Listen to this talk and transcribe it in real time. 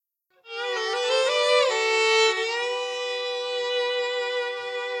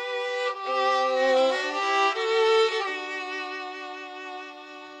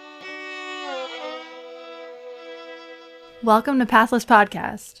Welcome to Pathless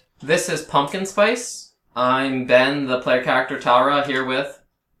Podcast. This is Pumpkin Spice. I'm Ben, the player character Tara, here with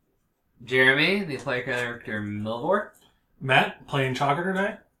Jeremy, the player character Milvor. Matt, playing Chaka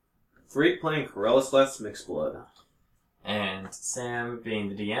today. Freak playing Corellis Mixed Blood. And Sam being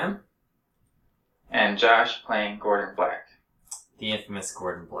the DM. And Josh playing Gordon Black. The infamous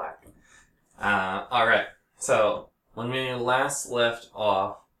Gordon Black. Alright, so when we last left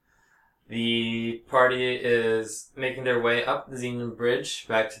off, the party is making their way up the Xenon Bridge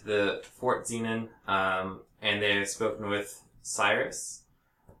back to the Fort Xenon, and they have spoken with Cyrus.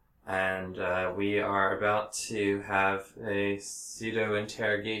 And we are about to have a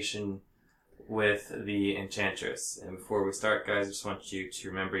pseudo-interrogation with the Enchantress. And before we start, guys, I just want you to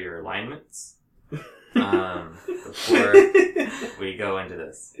remember your alignments before we go into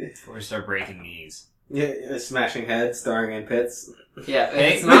this. Before we start breaking knees. Yeah, smashing heads, starring in pits. Yeah,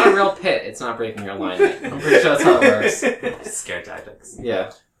 it's not a real pit. It's not breaking your alignment. I'm pretty sure that's how it works. Scare tactics.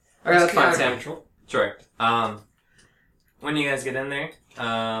 Yeah. Okay, that's fine, Sam. Sure. When you guys get in there,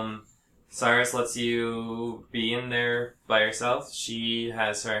 Cyrus lets you be in there by yourself. She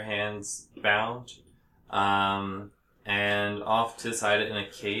has her hands bound. And off to the side in a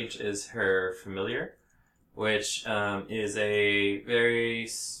cage is her familiar, which is a very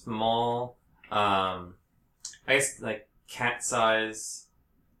small, I guess like cat-size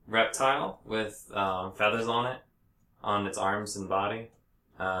reptile with feathers on it, on its arms and body.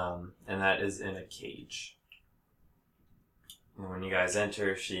 And that is in a cage. And when you guys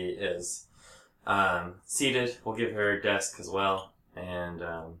enter, she is seated. We'll give her a desk as well, and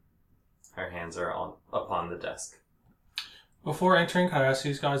her hands are upon the desk. Before entering, can I ask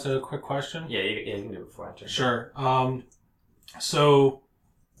these guys a quick question? Yeah, you can do it before entering. Sure. So,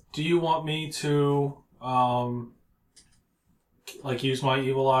 do you want me to, use my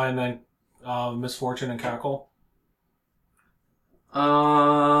evil eye and then misfortune and cackle?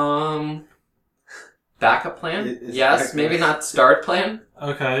 Backup plan? It's Yes, backup. maybe not start plan.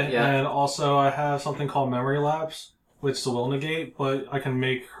 Okay. Yeah. And also, I have something called memory lapse, which will negate, but I can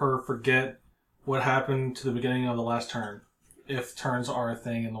make her forget what happened to the beginning of the last turn, if turns are a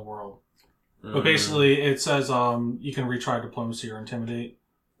thing in the world. But basically, it says you can retry diplomacy or intimidate,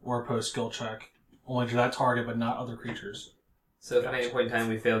 or oppose skill check, only to that target, but not other creatures. So if at any point in time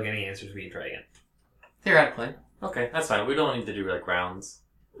we fail getting answers, we can try again. Theoretically. Okay, that's fine. We don't need to do like rounds.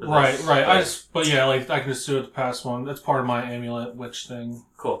 for Right. this. But I can just do it the past one. That's part of my amulet witch thing.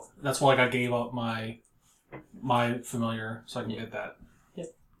 Cool. That's why I gave up my familiar, so I can get that.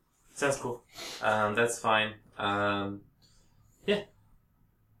 Sounds cool. That's fine. Yeah.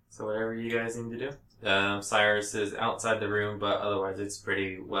 So whatever you guys need to do. Cyrus is outside the room, but otherwise it's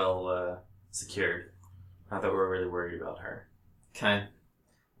pretty well secured. Not that we're really worried about her. Okay.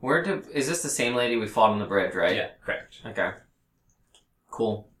 Is this the same lady we fought on the bridge, right? Yeah, correct. Okay.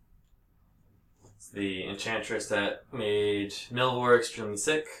 Cool. It's the enchantress that made Milvor extremely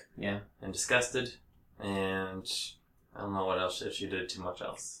sick. Yeah. And disgusted. And I don't know what else, if she did too much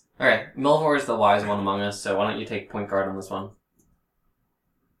else. Alright, Milvor is the wise one among us, so why don't you take point guard on this one?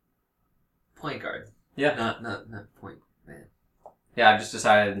 Point guard. Yeah. Not point man. Yeah, I just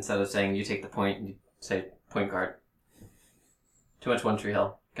decided instead of saying you take the point, you say point guard. Too much One Tree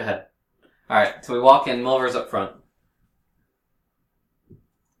Hill. Go ahead. Alright, so we walk in, Milvor's up front.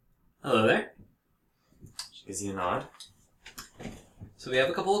 Hello there. She gives you a nod. So we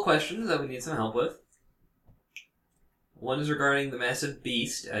have a couple of questions that we need some help with. One is regarding the massive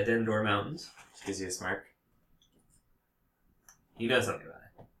beast at Denendor Mountains. She gives you a smirk. You know something about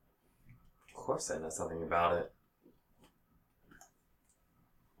it. Of course I know something about it.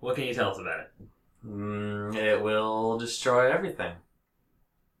 What can you tell us about it? It will destroy everything.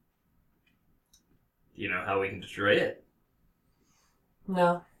 Do you know how we can destroy it?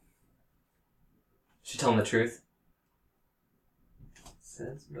 No. Should tell him the truth.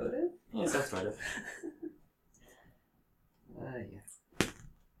 Sense motive? Yeah, that's motive. Yeah.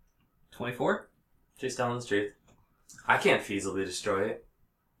 24? She's telling the truth. I can't feasibly destroy it.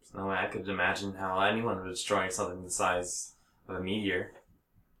 There's no way I could imagine how anyone would destroy something the size of a meteor.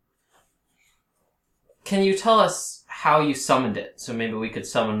 Can you tell us how you summoned it, so maybe we could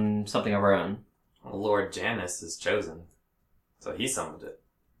summon something of our own? Well, Lord Janus is chosen, so he summoned it.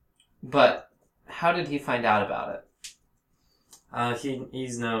 But how did he find out about it? He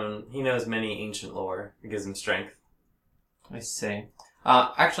knows many ancient lore. It gives him strength. I see.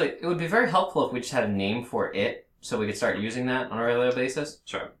 Actually, it would be very helpful if we just had a name for it, so we could start using that on a regular basis.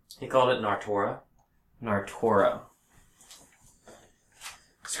 Sure. He called it Nartora. Nartora.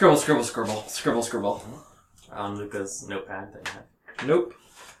 Scribble, scribble, scribble. Scribble, scribble. On Luca's notepad that you have. Nope.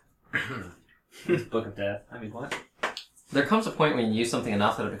 Book of Death. I mean, what? There comes a point when you use something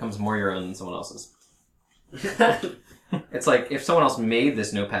enough that it becomes more your own than someone else's. It's like, if someone else made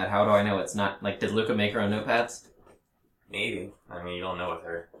this notepad, how do I know it's not... Like, did Luca make her own notepads? Maybe. I mean, you don't know with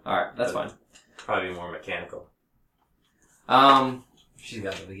her. Alright, that's fine. Probably more mechanical. She's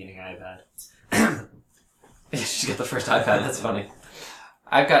got the beginning iPad. She's got the first iPad, that's funny.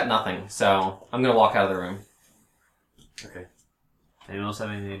 I've got nothing, so I'm gonna walk out of the room. Okay. Anyone else have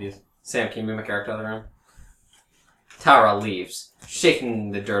any ideas? Sam, can you move my character out of the room? Tara leaves,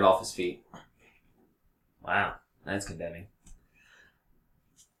 shaking the dirt off his feet. Wow, that's condemning.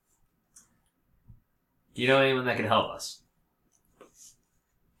 Do you know anyone that could help us?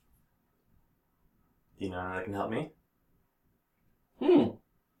 Do you know how that can help me?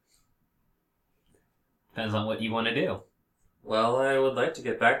 Depends on what you want to do. Well, I would like to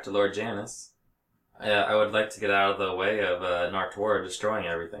get back to Lord Janus. I would like to get out of the way of Nartora destroying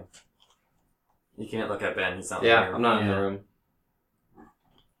everything. You can't look at Ben, he's not Yeah, there. I'm not in Yeah. the room.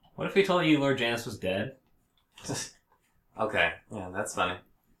 What if we told you Lord Janus was dead? Okay, yeah, that's funny.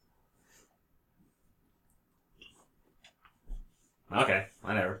 Okay,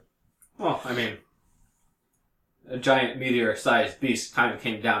 whatever. Well, I mean, a giant meteor-sized beast kind of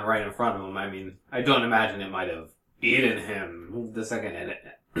came down right in front of him. I mean, I don't imagine it might have eaten him the second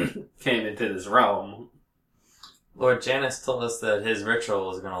it came into this realm. Lord Janus told us that his ritual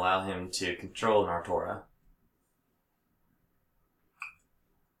was going to allow him to control Nartora.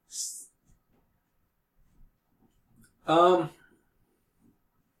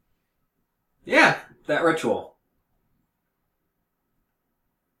 Yeah, that ritual.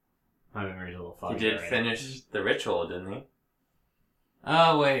 My memory's a little He foggy. did right finish the ritual, didn't he?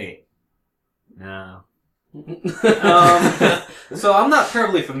 now. Oh, wait. No. So I'm not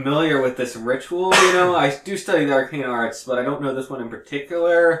terribly familiar with this ritual, you know. I do study the arcane arts, but I don't know this one in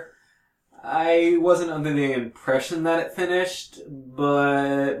particular. I wasn't under the impression that it finished,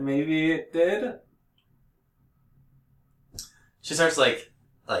 but maybe it did. She starts like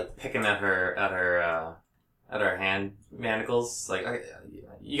picking at her hand manacles. Like,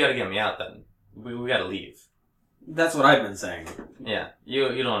 you got to get me out. Then we got to leave. That's what I've been saying. Yeah,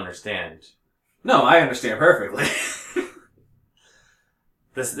 you don't understand. No, I understand perfectly.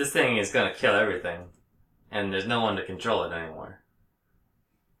 This thing is gonna kill everything, and there's no one to control it anymore.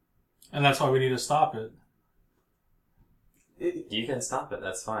 And that's why we need to stop it. You can stop it.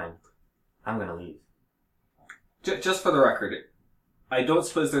 That's fine. I'm gonna leave. Just for the record, I don't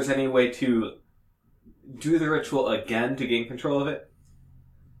suppose there's any way to do the ritual again to gain control of it?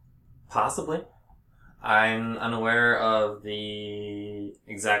 Possibly. I'm unaware of the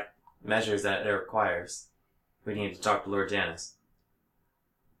exact measures that it requires. We need to talk to Lord Janus.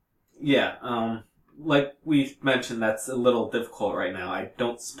 Yeah, like we mentioned, that's a little difficult right now. I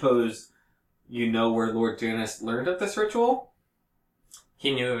don't suppose you know where Lord Janus learned of this ritual?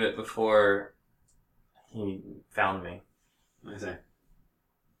 He knew of it before he found me. I see.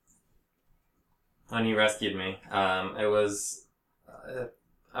 When he rescued me. It was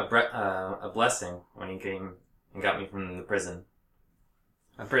a blessing when he came and got me from the prison.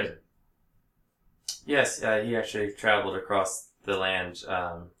 A prison. Yes, he actually traveled across the land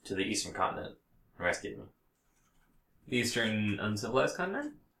to the eastern continent and rescued me. The Eastern Uncivilized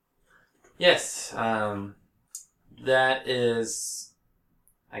Continent? Yes, that is...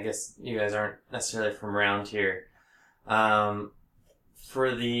 I guess you guys aren't necessarily from around here.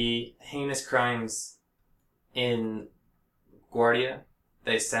 For the heinous crimes in Guardia,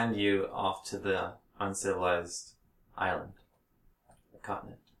 they send you off to the uncivilized island, the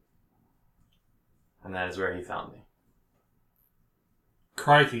continent. And that is where he found me.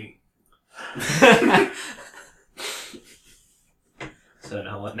 Crikey. So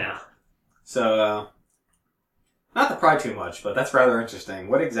now what now? So, not to pry too much, but that's rather interesting.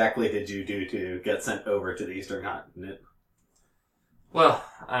 What exactly did you do to get sent over to the Eastern Continent? Well,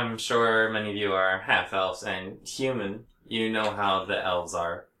 I'm sure many of you are half-elves and human. You know how the elves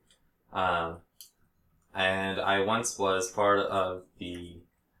are. And I once was part of the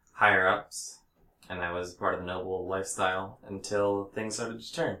higher-ups, and I was part of the noble lifestyle until things started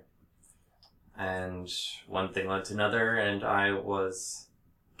to turn. And one thing led to another, and I was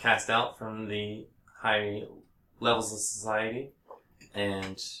cast out from the high levels of society,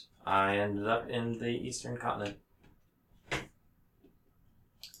 and I ended up in the Eastern Continent.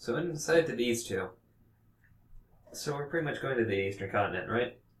 So inside to these two. So we're pretty much going to the Eastern Continent,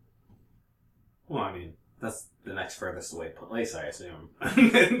 right? Well, I mean, that's the next furthest away place, I assume.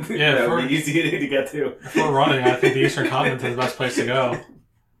 Yeah, that for- would be easy to get to. If we're running, I think the Eastern Continent is the best place to go.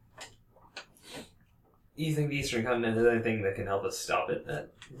 You think the Eastern Continent is anything that can help us stop it,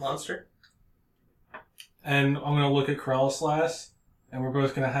 that monster? and I'm going to look at Corellis last, and we're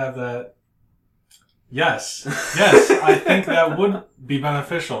both going to have that. Yes, I think that would be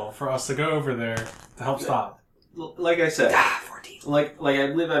beneficial for us to go over there to help stop. Like I said, 14. like I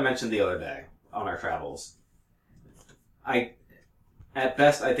believe I mentioned the other day on our travels. At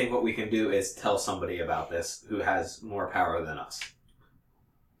best, I think what we can do is tell somebody about this who has more power than us.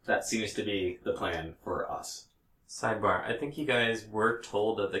 That seems to be the plan for us. Sidebar, I think you guys were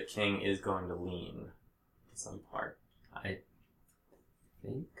told that the king is going to lean to some part. I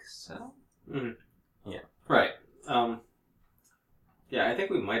think so. Mm-hmm. Yeah. Right. Yeah, I think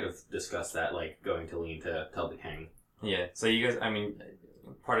we might have discussed that, like, going to lean to tell the king. Yeah, so you guys, I mean,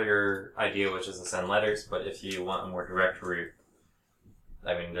 part of your idea was just to send letters, but if you want a more direct route,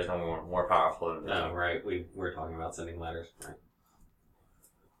 I mean, there's no more powerful than that. Oh, right. We were talking about sending letters. Right.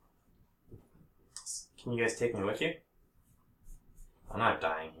 Can you guys take me with you? I'm not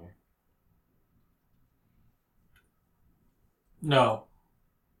dying here. No.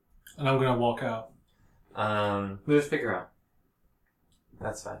 And I'm going to walk out. We'll just figure out.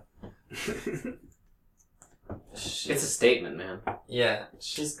 That's fine. It's a statement, man. Yeah,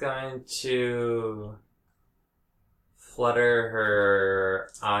 she's going to flutter her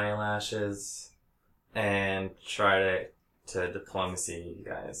eyelashes and try to diplomacy you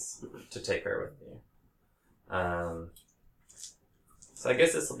guys to take her with you. So I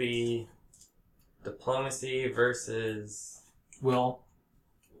guess this will be diplomacy versus... Will.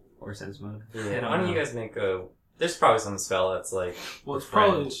 Or sense mode. Yeah, why don't you guys make a... There's probably some spell that's like... Well, it's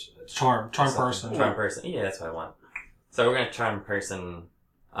probably French. charm Something. person. Charm person. Yeah, that's what I want. So we're gonna charm person.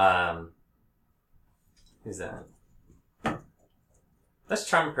 Who's that? Let's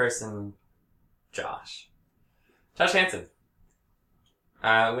charm person. Josh. Josh Hansen.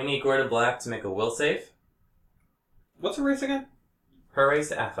 We need Gordon Black to make a will save. What's her race again? Her race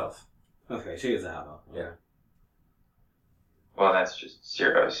to half elf. Okay, she is a half elf. Yeah. Well, that's just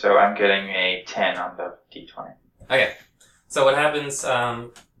 0, so I'm getting a 10 on the d20. Okay. So what happens?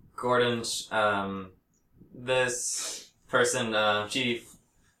 Gordon. This person. She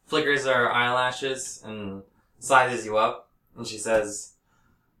flickers her eyelashes and sizes you up, and she says,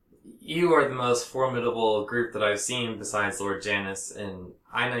 "You are the most formidable group that I've seen besides Lord Janus, and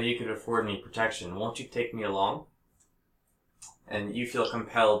I know you could afford me protection. Won't you take me along?" And you feel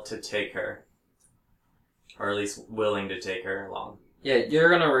compelled to take her. Or at least willing to take her along. Yeah, you're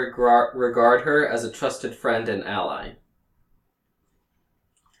gonna regard her as a trusted friend and ally.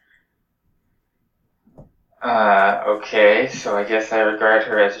 Okay, so I guess I regard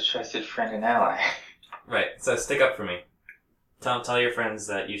her as a trusted friend and ally. Right, so stick up for me. Tell your friends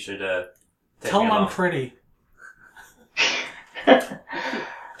that you should take Tell me them I'm along. pretty.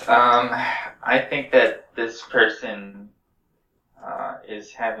 I think that this person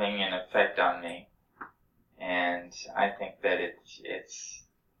is having an effect on me, and I think that it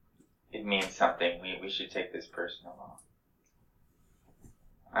means something. We should take this person along.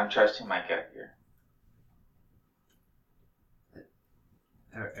 I'm trusting my gut here.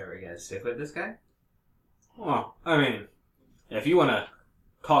 Are we gonna stick with this guy? Well, I mean, if you want to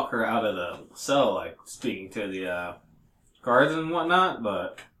talk her out of the cell, like speaking to the guards and whatnot,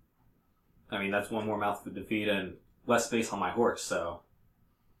 but I mean, that's one more mouth to defeat and less space on my horse, so.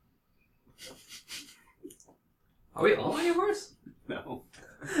 Are we all on your horse? No.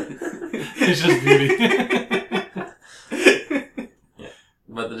 It's just beauty.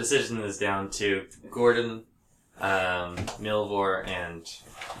 But the decision is down to Gordon, Milvor, and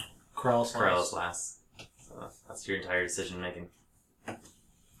Corellis last. So that's your entire decision making.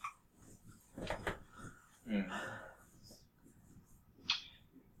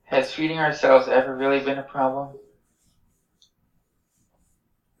 Has feeding ourselves ever really been a problem?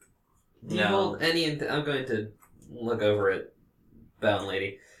 Do you hold any... I'm going to look over at Bound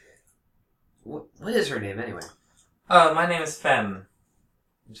Lady. What is her name, anyway? My name is Fem.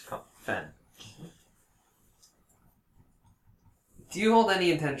 Fen. Do you hold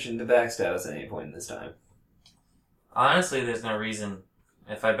any intention to backstab us at any point in this time? Honestly, there's no reason.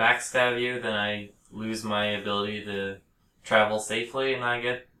 If I backstab you, then I lose my ability to travel safely and I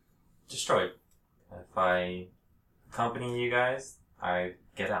get destroyed. If I accompany you guys, I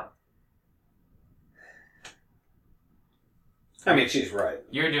get out. I mean, she's right.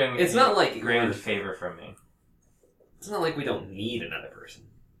 You're doing It's not like grand we're- favor from me. It's not like we don't need another person.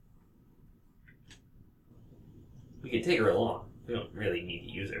 We can take her along. We don't really need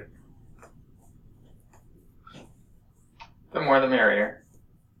to use her. The more the merrier.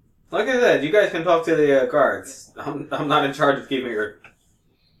 Like I said, you guys can talk to the guards. I'm not in charge of keeping her,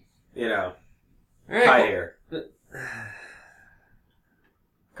 Alright, tied cool. here.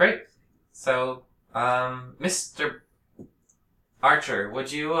 Great. So, Mr. Archer,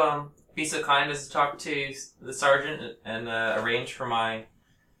 would you, be so kind as to talk to the sergeant and, arrange for my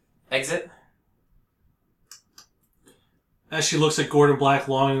exit? As she looks at Gordon Black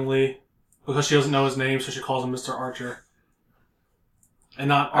longingly, because she doesn't know his name, so she calls him Mr. Archer. And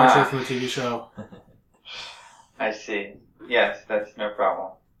not Archer from the TV show. I see. Yes, that's no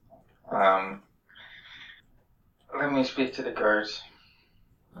problem. Let me speak to the guards.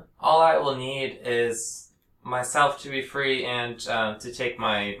 All I will need is myself to be free and to take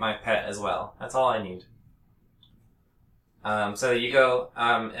my pet as well. That's all I need. So you go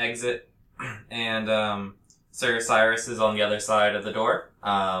exit, and Sir Cyrus is on the other side of the door,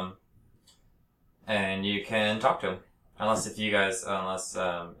 and you can talk to him. Unless if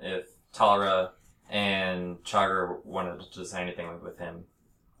Talara and Chagar wanted to say anything with him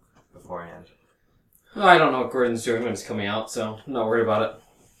beforehand. Oh, I don't know what Gordon's doing when it's coming out, so I'm not worried about it.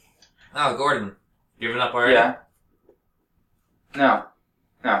 Oh, Gordon. Given up already? Yeah. No.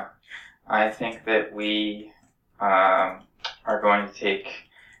 I think that we are going to take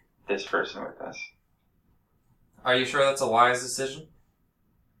this person with us. Are you sure that's a wise decision?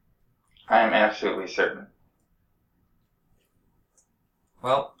 I am absolutely certain.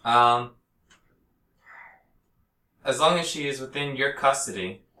 Well, as long as she is within your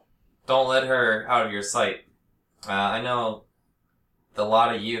custody, don't let her out of your sight. I know a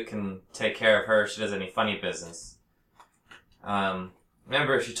lot of you can take care of her if she does any funny business.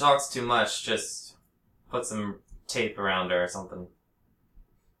 Remember, if she talks too much, just put some tape around her or something.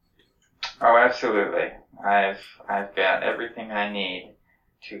 Oh, absolutely. I've got everything I need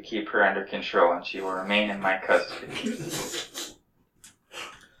to keep her under control, and she will remain in my custody.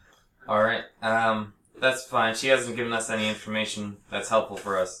 Alright, that's fine. She hasn't given us any information that's helpful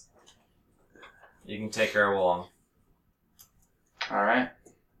for us. You can take her along. Alright.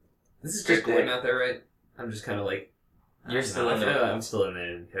 This is just Gordon out there, right? I'm just kind of like... You're still in the... I'm still in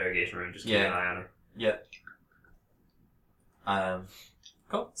the interrogation room, just keeping an eye on her. Yep.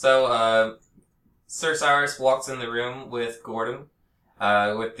 Cool. So, Sir Cyrus walks in the room with Gordon,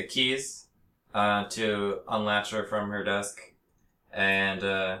 with the keys, to unlatch her from her desk,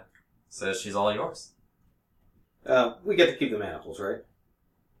 and, says she's all yours. We get to keep the manacles, right?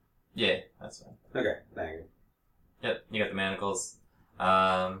 Yeah, that's fine. Okay, thank you. Yep, you got the manacles.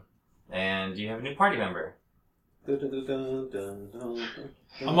 And you have a new party member. I'm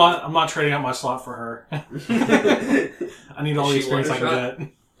not trading out my slot for her. I need all the Is she experience I can Wondershot?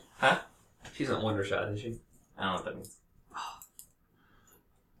 get. Huh? She's not Wondershot, is she? I don't know what that means.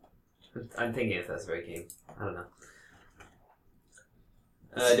 I'm thinking if that's the right game. I don't know.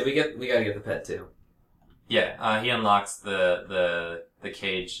 We gotta get the pet too. Yeah, he unlocks the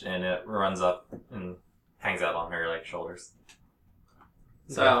cage and it runs up and hangs out on her like shoulders.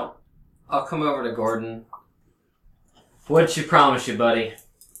 So, I'll come over to Gordon. What'd she promise you, buddy?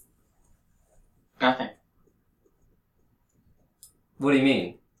 Nothing. What do you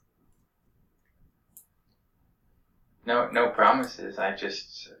mean? No promises. I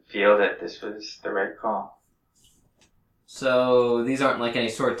just feel that this was the right call. So, these aren't like any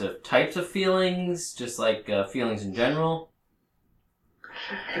sort of types of feelings, just like feelings in general?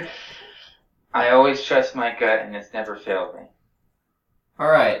 I always trust my gut, and it's never failed me.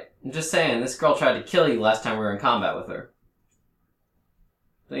 Alright, I'm just saying, this girl tried to kill you last time we were in combat with her.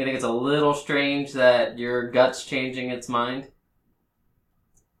 Don't you think it's a little strange that your gut's changing its mind?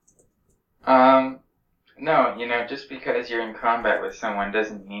 No, just because you're in combat with someone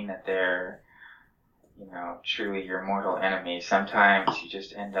doesn't mean that they're, truly your mortal enemy. Sometimes you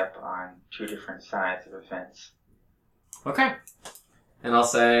just end up on two different sides of a fence. Okay. And I'll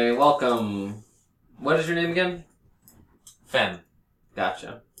say, welcome. What is your name again? Fem.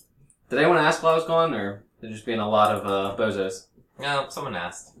 Gotcha. Did anyone ask why I was gone, or there just being a lot of bozos? No, someone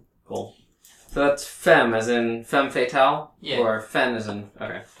asked. Cool. So that's femme, as in femme fatale? Yeah. Or fen as in...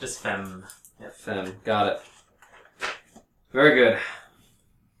 Okay. Just Fem. Yeah, femme. Got it. Very good.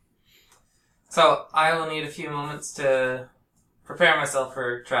 So, I will need a few moments to prepare myself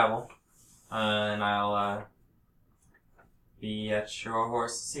for travel. And I'll, be at your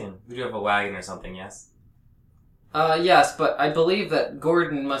horse soon. We do have a wagon or something, yes? Yes, but I believe that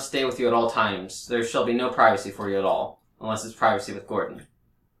Gordon must stay with you at all times. There shall be no privacy for you at all. Unless it's privacy with Gordon.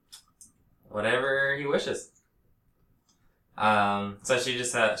 Whatever he wishes. So she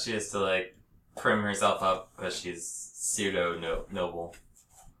has to, like, prim herself up because she's pseudo-noble.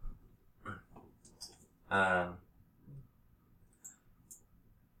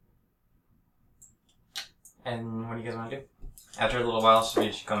 And what do you guys want to do? After a little while,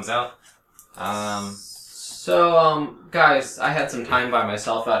 she comes out. So, guys, I had some time by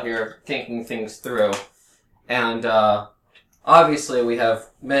myself out here thinking things through. And, obviously we have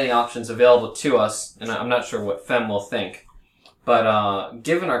many options available to us, and I'm not sure what Fem will think. But,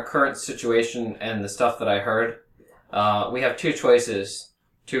 given our current situation and the stuff that I heard, we have two choices.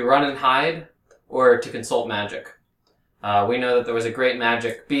 To run and hide, or to consult magic. We know that there was a great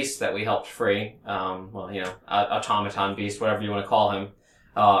magic beast that we helped free. Automaton beast, whatever you want to call him.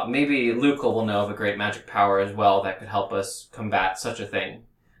 Maybe Luca will know of a great magic power as well that could help us combat such a thing.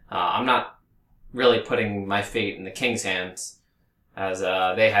 I'm not really putting my fate in the king's hands, as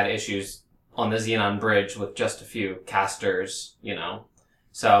they had issues on the Xenon Bridge with just a few casters,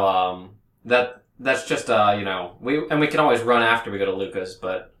 So that's just we can always run after we go to Luca's,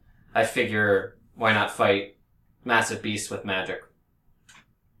 but I figure why not fight massive beasts with magic?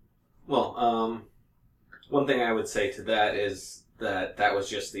 Well, one thing I would say to that is that was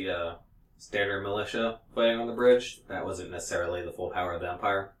just the standard militia fighting on the bridge. That wasn't necessarily the full power of the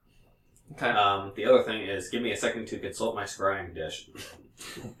Empire. Okay. The other thing is, give me a second to consult my scrying dish.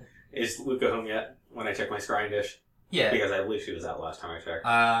 Is Luca home yet? When I check my scrying dish, Yeah. because I believe she was out last time I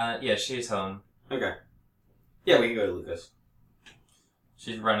checked. Yeah, she's home. Okay. Yeah, we can go to Luca's.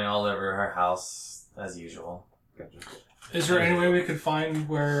 She's running all over her house as usual. Gotcha. Is there any way we could find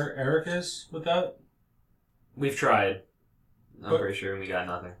where Eric is with that? We've tried. I'm But- pretty sure we got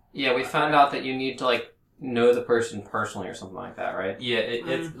nothing. Yeah, we found out that you need to, know the person personally or something like that, right? Yeah,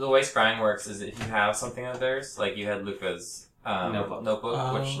 it's the way scrying works is if you have something of theirs, like you had Luca's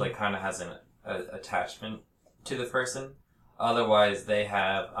notebook, which kind of has an attachment to the person. Otherwise, they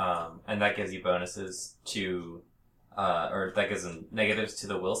have, and that gives you bonuses to, or that gives them negatives to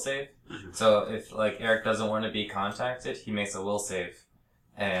the will save. Mhm. So if Eric doesn't want to be contacted, he makes a will save,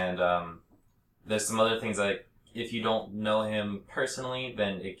 and there's some other things if you don't know him personally,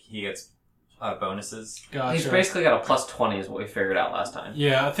 then he gets bonuses. Gotcha. He's basically got a plus 20 is what we figured out last time.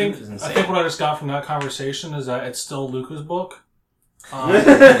 Yeah, I think Which is insane. what I just got from that conversation is that it's still Luca's book.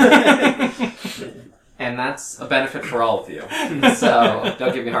 And that's a benefit for all of you. So,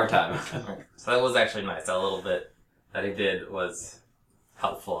 don't give me a hard time. So that was actually nice. That little bit that he did was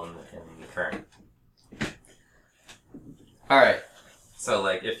helpful in the current. Alright. So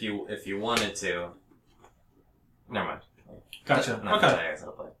if you wanted to, never mind. Gotcha. I'm not gonna tell you guys how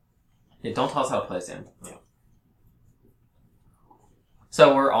to play. Yeah, don't tell us how to play, Sam. Yeah.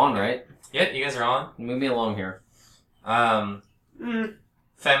 So, we're on, right? Yeah, you guys are on. Move me along here.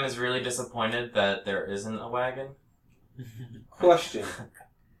 Fem is really disappointed that there isn't a wagon. Question.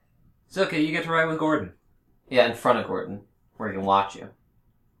 It's okay, you get to ride with Gordon. Yeah, in front of Gordon, where he can watch you.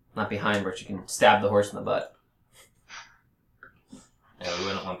 Not behind, where she can stab the horse in the butt. Yeah, we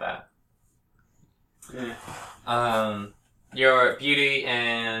wouldn't want that. Yeah. Your beauty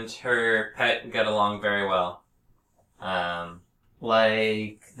and her pet get along very well.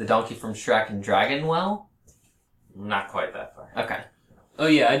 Like the donkey from Shrek and Dragon Well? Not quite that far. Okay. Oh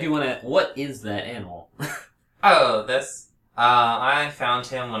yeah, I do want to... What is that animal? Oh, this. I found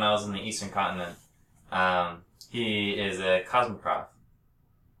him when I was in the Eastern Continent. He is a Cosmoprof.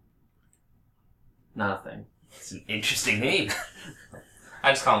 Not a thing. It's an interesting name.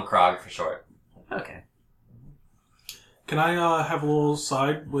 I just call him Krog for short. Okay. Can I have a little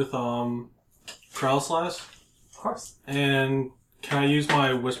side with Kralslas? Of course. And can I use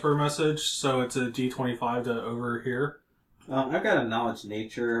my whisper message so it's a D25 to overhear? I've got a knowledge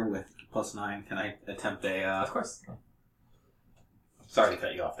nature with +9. Can I attempt Of course. Sorry to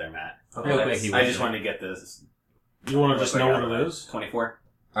cut you off there, Matt. Okay, Real quick, he I just wanted to get this. You want to just know what it is? 24.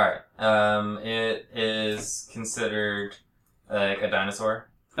 Alright. It is considered like a dinosaur.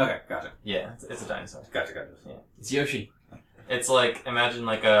 Okay, gotcha. Yeah, it's a dinosaur. Gotcha. It's Yoshi. It's imagine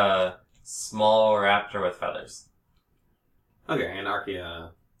a small raptor with feathers. Okay,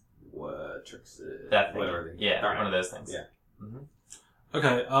 Anarchia, what tricks? That thing. Whatever. Yeah, Alright. one of those things. Yeah.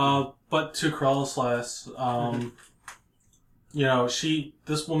 Okay, but to Kralslas,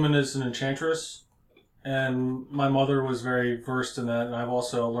 this woman is an enchantress, and my mother was very versed in that, and I've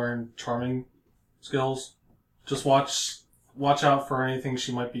also learned charming skills. Just watch out for anything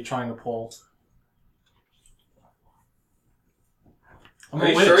she might be trying to pull. I'm Are a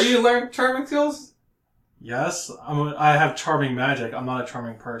you witch. sure you learned charming skills? Yes, I have charming magic. I'm not a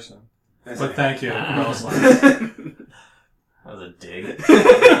charming person. But thank you, Kralslas. That was a dig.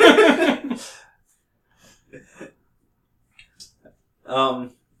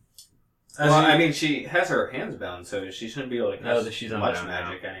 I mean, she has her hands bound, so she shouldn't be able to No, cast she's much unbound now.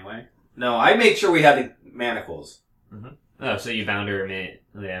 magic anyway. No, I made sure we had the manacles. Oh, so you found her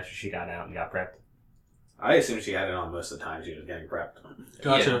immediately after she got out and got prepped? I assume she had it on most of the time she was getting prepped.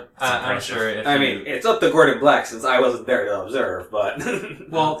 Gotcha. Yeah, I'm sure if I you- mean, it's up to Gordon Black since I wasn't there to observe, but...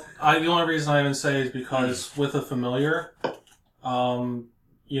 Well, the only reason I even say is because with a familiar,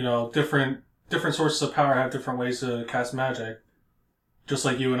 different sources of power have different ways to cast magic. Just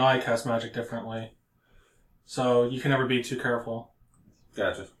like you and I cast magic differently. So you can never be too careful.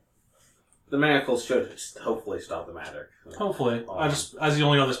 Gotcha. The manacles should hopefully stop the magic. Hopefully. I just, as the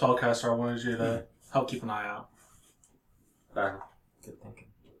only other spellcaster, I wanted you to help keep an eye out. Good thinking.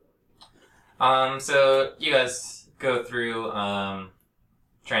 So you guys go through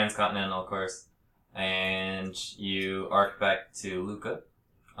Transcontinental, of course, and you arc back to Luca.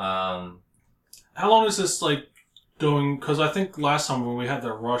 How long is this, going? Because I think last time when we had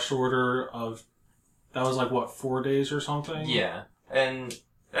the rush order of, that was 4 days or something? Yeah, and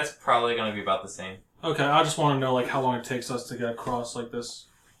that's probably going to be about the same. Okay, I just want to know, how long it takes us to get across, this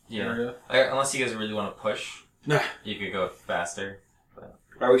area. Unless you guys really want to push, Nah. you could go faster.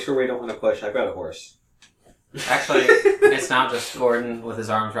 Are we sure we don't want to push? I've got a horse. Actually, it's not just Gordon with his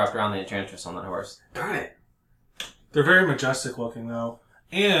arms wrapped around the Enchantress on that horse. Darn it. They're very majestic looking, though.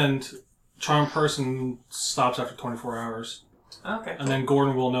 And Charmed Person stops after 24 hours. Okay. And then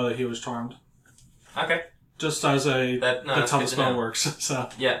Gordon will know that he was charmed. Okay. Just as that's that's how good the to spell know. works. So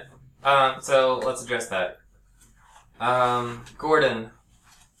Yeah. So let's address that. Gordon.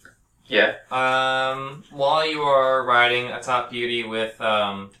 Yeah. While you are riding atop Beauty with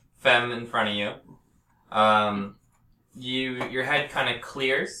Femme in front of you, your head kind of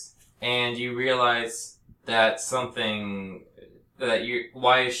clears, and you realize that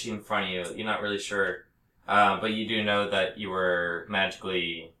why is she in front of you? You're not really sure, but you do know that you were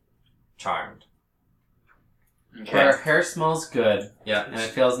magically charmed. Okay. Her hair smells good, Yeah, and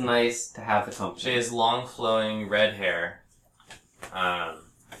it feels nice to have the company. she has long flowing red hair,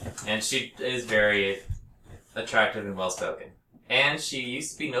 and she is very attractive and well spoken, and she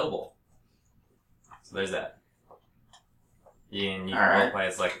used to be noble. So there's that. And you All can right.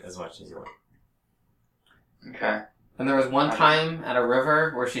 roleplay as much as you want. Okay. And there was one time at a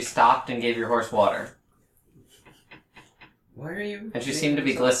river where she stopped and gave your horse water, Why are you? and she seemed to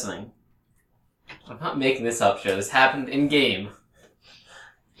be glistening. I'm not making this up, Joe. This happened in game.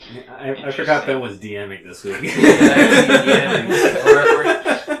 I forgot Ben was DMing this week. Or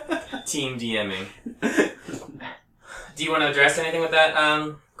team DMing. Do you want to address anything with that,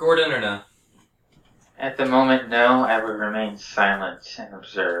 Gordon, or no? At the moment, no. I would remain silent and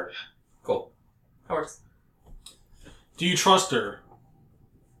observe. Cool. That works. do you trust her?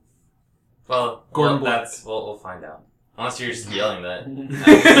 Well, Gordon Black. we'll find out. Unless you're just yelling that.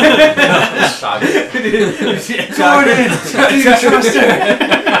 Shock. Gordon! Do you trust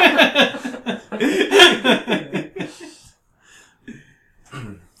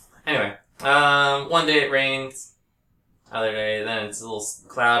Anyway, one day it rains, other day then it's a little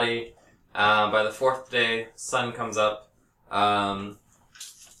cloudy. By the fourth day, sun comes up. The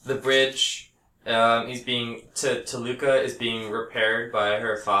bridge to Luca is being repaired by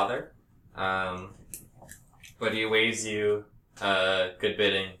her father. But he waves you good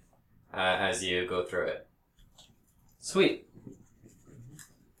bidding as you go through it. Sweet.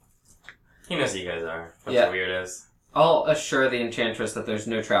 He knows who you guys are. Bunch Yeah. of weirdos. I'll assure the Enchantress that there's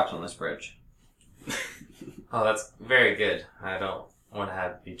no traps on this bridge. Oh, that's very good. I don't want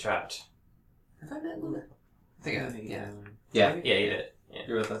to be trapped. Have I met Luna? I think yeah. Yeah, Yeah, you did. Yeah.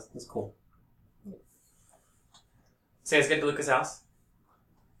 you're with us. That's cool. So you guys get to Luca's house.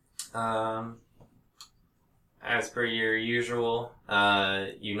 As per your usual,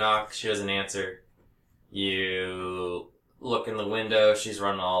 you knock, she doesn't answer. You look in the window, she's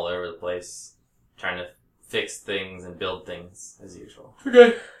running all over the place, trying to fix things and build things, as usual.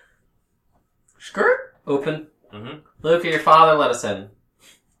 Okay. Skirt. Open. Mm-hmm. Luca, your father let us in.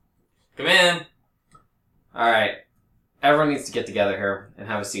 Come in! Alright. Everyone needs to get together here and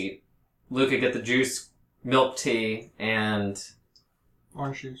have a seat. Luca, get the juice, milk tea, and...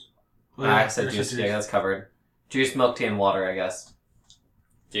 Orange juice. I said juice. Yeah, that's covered. Juice, milk tea, and water, I guess.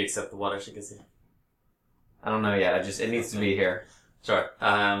 Do you accept the water she gives you? I don't know yet. It needs to be here. Sure.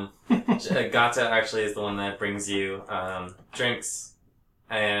 Gata actually is the one that brings you drinks,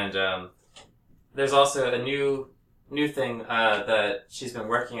 and there's also a new thing that she's been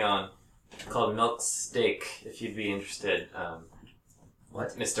working on called milk steak. If you'd be interested, What?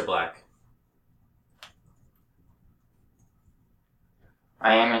 Mr. Black?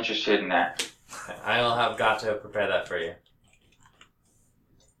 I am interested in that. I'll have Gata prepare that for you.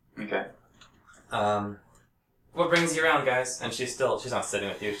 Okay. What brings you around, guys? And she's not sitting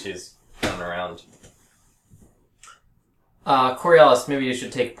with you. She's running around. Coriolis, maybe you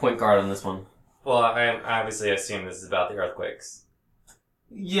should take point guard on this one. Well, I obviously assume this is about the earthquakes.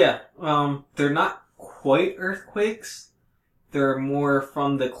 Yeah, they're not quite earthquakes. They're more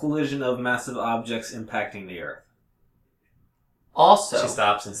from the collision of massive objects impacting the Earth. Also, She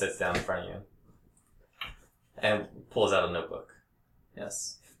stops and sits down in front of you. And pulls out a notebook.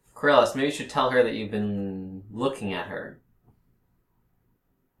 yes, Corellis, maybe you should tell her that you've been looking at her.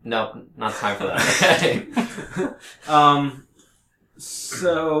 No, not time for that. Okay.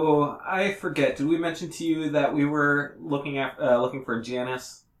 So I forget. Did we mention to you that we were looking for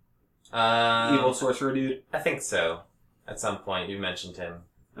Janus, evil sorcerer dude? I think so. At some point, you mentioned him.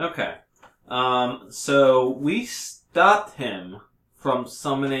 Okay. So we stopped him from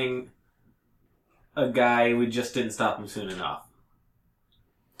summoning a guy. We just didn't stop him soon enough.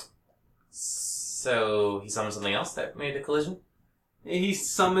 So, he summoned something else that made a collision? He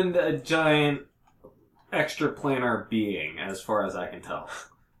summoned a giant extraplanar being, as far as I can tell.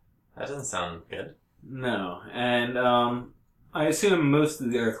 That doesn't sound good. No, and I assume most of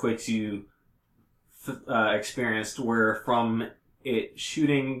the earthquakes you experienced were from it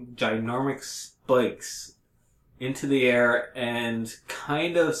shooting ginormous spikes into the air and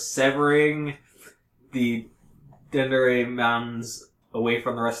kind of severing the Dendere Mountains away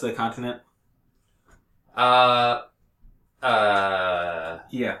from the rest of the continent. Yeah.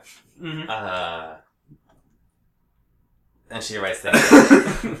 Mm-hmm. And she writes that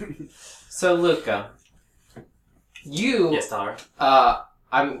down. So, Luca, you... Yes, Dollar.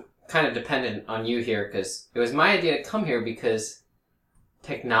 I'm kind of dependent on you here, because it was my idea to come here because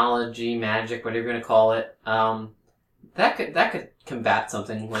technology, magic, whatever you're going to call it, that could combat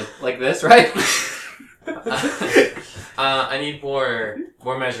something like this, right? I need more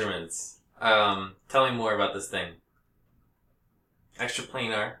measurements. Tell me more about this thing.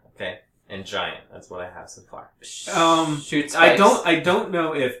 Extraplanar, okay, and giant. That's what I have so far. Shoot spikes. I don't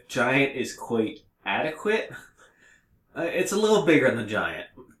know if giant is quite adequate. It's a little bigger than giant.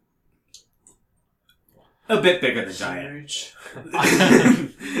 A bit bigger than giant.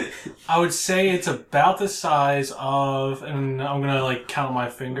 I would say it's about the size of, and I'm gonna like count my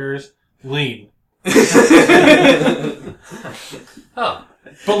fingers, lean. Oh.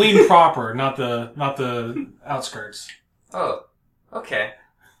 But lean proper, not the outskirts. Oh. Okay.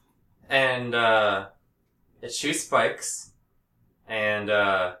 And, it shoots spikes. And,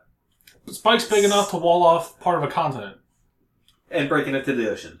 Spike's big enough to wall off part of a continent. And breaking it to the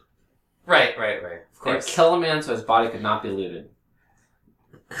ocean. Right. Of And course. kill a man so his body could not be looted.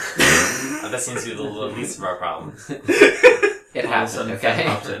 That seems to be the least of our problems. It All of a has, sudden, okay? Fem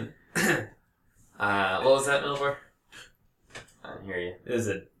pops in. What was that, Milbor? I didn't hear you. It was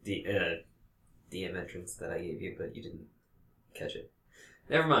a DM entrance that I gave you, but you didn't catch it.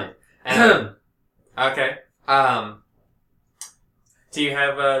 Never mind. And, okay. Do you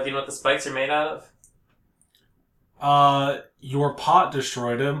know what the spikes are made out of? Your pot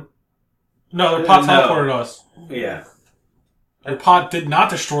destroyed him. No, their pot No. teleported us. Yeah. Your pot did not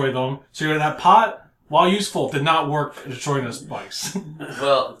destroy them, so that pot, while useful, did not work at destroying those spikes.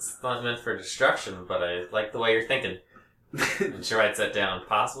 Well, it's not meant for destruction, but I like the way you're thinking. And she writes that down.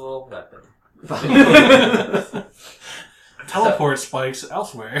 Possible weapon. Teleport spikes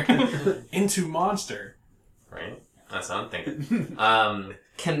elsewhere. Into monster. Right? That's what I'm thinking.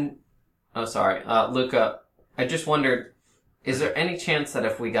 Luca, I just wondered, is there any chance that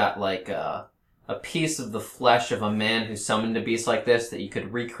if we got like a piece of the flesh of a man who summoned a beast like this, that you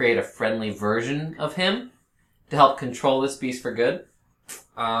could recreate a friendly version of him to help control this beast for good?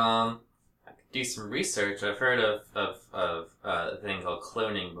 I could do some research. I've heard of a thing called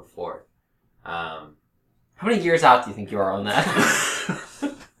cloning before. How many years out do you think you are on that?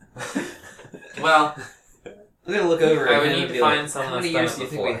 Well, I'm gonna look over I at would him need and to be find like, someone how many that's years done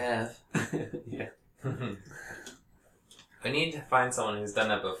do you it think we have? Yeah. I need to find someone who's done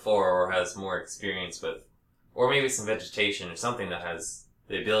that before or has more experience with, or maybe some vegetation or something that has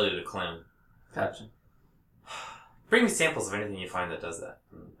the ability to clone. Gotcha. Bring me samples of anything you find that does that.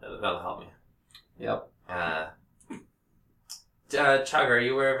 That'll help me. Yep. Chug, are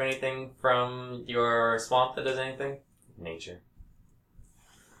you aware of anything from your swamp that does anything? Nature.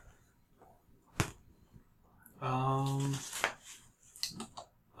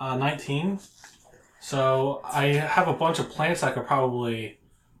 19. So I have a bunch of plants I could probably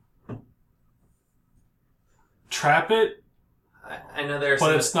trap it, I know there are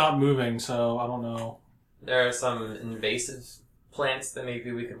but it's not moving, so I don't know. there are some invasive plants that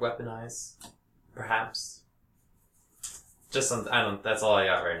maybe we could weaponize, perhaps. Just some. That's all I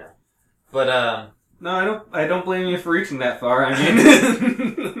got right now. But No, I don't blame you for reaching that far. I mean,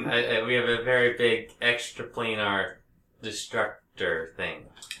 we have a very big extraplanar destructor thing.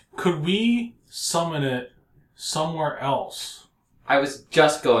 Could we summon it somewhere else. I was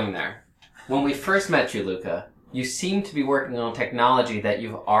just going there. When we first met you, Luca, you seem to be working on technology that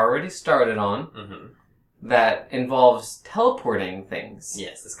you've already started on Mm-hmm. that involves teleporting things.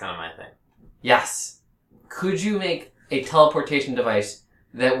 Yes, that's kind of my thing. Yes. Could you make a teleportation device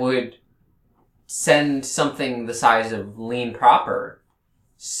that would send something the size of Lean proper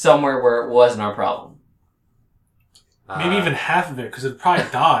somewhere where it wasn't our problem? Maybe even half of it, because it'd probably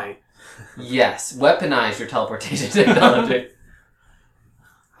die. Yes. Weaponize your teleportation technology.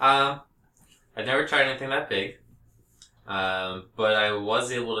 I've never tried anything that big. But I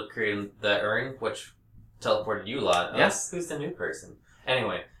was able to create the urn, which teleported you lot. Yes. Who's the new person?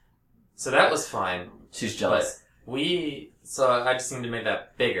 Anyway, so that was fine. She's jealous. So I just need to make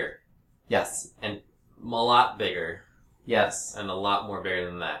that bigger. Yes. And a lot bigger. Yes. And a lot more bigger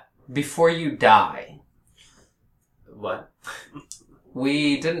than that. Before you die, What?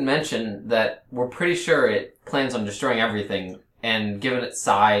 we didn't mention that we're pretty sure it plans on destroying everything, and given its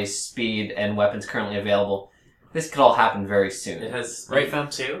size, speed, and weapons currently available, this could all happen very soon. It has right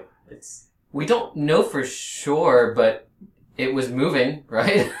found too? We don't know for sure, but it was moving,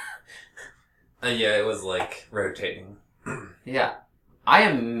 right? Yeah, it was like rotating. Yeah. I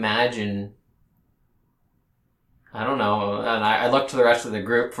imagine... I don't know, and I look to the rest of the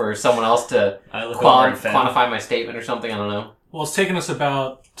group for someone else to I look over at Fem. quantify my statement or something, I don't know. Well, it's taken us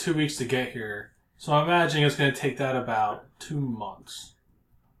about 2 weeks to get here, so I'm imagining it's going to take that about 2 months.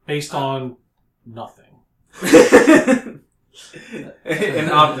 Based on nothing. An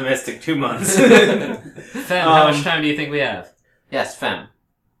optimistic 2 months. Fem, how much time do you think we have? Yes, Fem.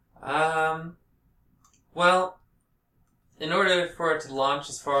 Well, in order for it to launch,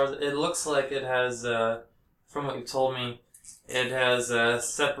 as far as it looks like it has, from what you told me, it has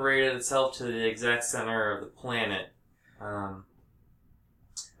separated itself to the exact center of the planet,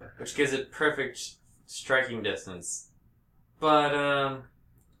 which gives it perfect striking distance. But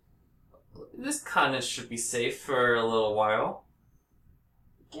this continent should be safe for a little while.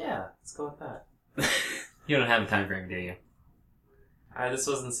 Yeah, let's go with that. You don't have a time frame, do you? This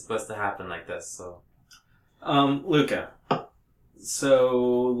wasn't supposed to happen like this, so. Luca. So,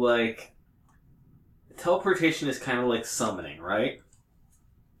 like, teleportation is kind of like summoning, right?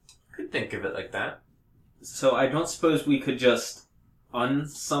 Could think of it like that. So I don't suppose we could just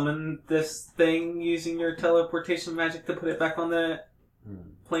unsummon this thing using your teleportation magic to put it back on the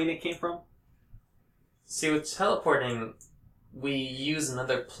plane it came from? See, with teleporting, we use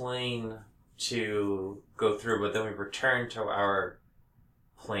another plane to go through, but then we return to our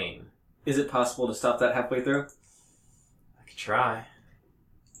plane. Is it possible to stop that halfway through? I could try.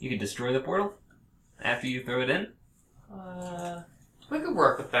 You could destroy the portal after you throw it in? We could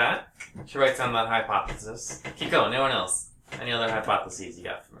work with that. She writes down that hypothesis. Keep going, no one else. Any other hypotheses you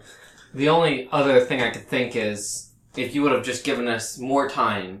got for me? The only other thing I could think is if you would have just given us more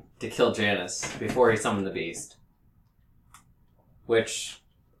time to kill Janus before he summoned the beast. Which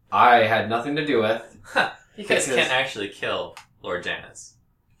I had nothing to do with. You guys can't actually kill Lord Janus.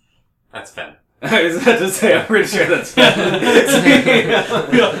 That's Fem. I was about to say, I'm pretty sure that's fine.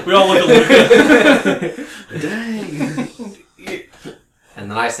 We all look at Luca. Dang.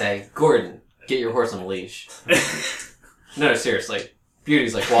 And then I say, Gordon, get your horse on a leash. No, seriously.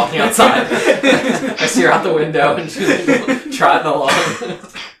 Beauty's like walking outside. I see her out the window and she's like trotting along.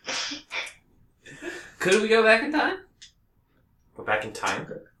 Could we go back in time? Go back in time?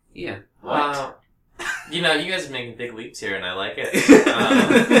 Yeah. You know, you guys are making big leaps here, and I like it.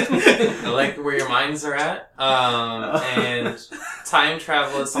 I like where your minds are at. And time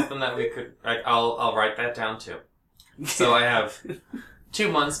travel is something that we could. I'll write that down too. So I have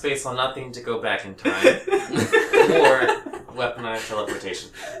 2 months based on nothing to go back in time, or weaponized teleportation.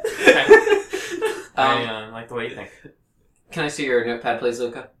 Okay. I like the way you think. Can I see your notepad, please,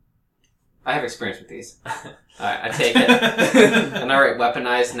 Luca? I have experience with these. Alright, I take it. And I write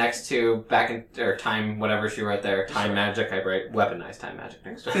weaponized next to back in, or time, whatever she wrote there. Time magic, I write weaponized time magic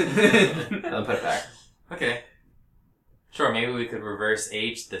next to it. And then put it back. Okay. Sure, maybe we could reverse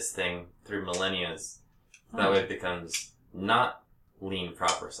age this thing through millennia. That way it becomes not lean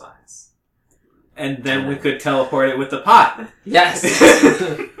proper size. And then we could teleport it with the pot. Yes!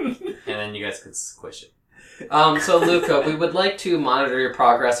 And then you guys could squish it. So Luca, we would like to monitor your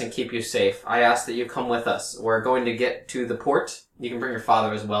progress and keep you safe. I ask that you come with us. We're going to get to the port. You can bring your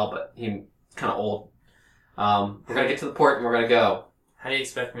father as well, but he's kind of old. We're going to get to the port and we're going to go. How do you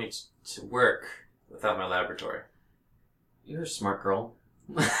expect me to work without my laboratory? You're a smart girl.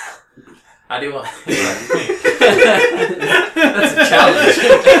 How do you want... That's a challenge.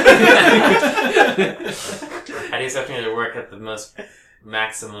 How do you expect me to work at the most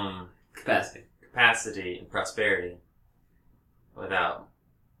maximum capacity and prosperity without.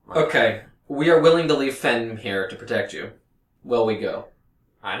 Okay, we are willing to leave Fen here to protect you. Will we go?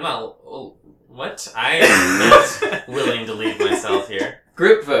 I'm not. What? I am not willing to leave myself here.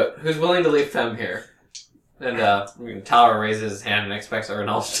 Group vote. Who's willing to leave Fem here? And Tower raises his hand and expects everyone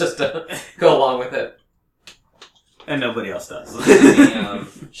else just to go along with it. And nobody else does. Let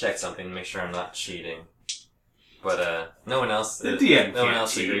me check something to make sure I'm not cheating. But no one else. The DM no one can't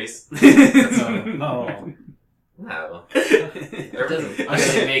else cheat. agrees. No. No. It doesn't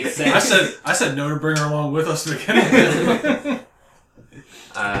really make sense. I said no to bring her along with us to begin with.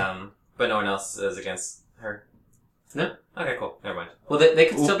 But no one else is against her. No. Okay, cool. Never mind. Well, they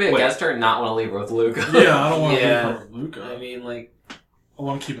could still be Wait. against her and not want to leave her with Luca. Yeah, I don't want to Yeah. leave her with Luca. I mean, like, I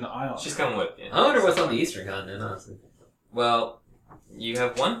want to keep an eye on She's her. coming with you. I wonder what's on the Eastern Continent, honestly. Well, you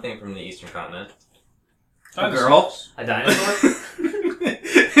have one thing from the Eastern Continent. A girl? A dinosaur?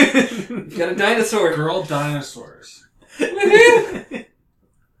 You got a dinosaur. Girl dinosaurs. No,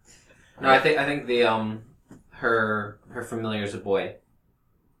 I think the her familiar is a boy.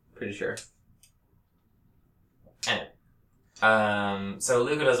 Pretty sure. So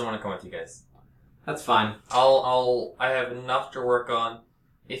Luca doesn't want to come with you guys. That's fine. I have enough to work on.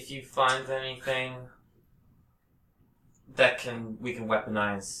 If you find anything that we can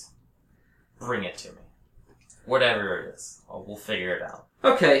weaponize, bring it to me. Whatever it is, we'll figure it out.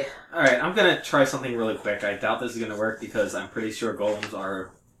 Okay. Alright, I'm gonna try something really quick. I doubt this is gonna work because I'm pretty sure golems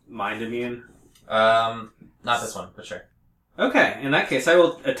are mind immune. Not this one, but sure. Okay, in that case, I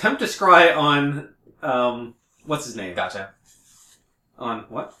will attempt to scry on, what's his name? Gotcha. On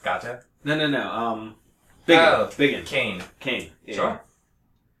what? Gotcha. No, Biggin. Oh, Biggin. Kane. Kane. Yeah. Sure.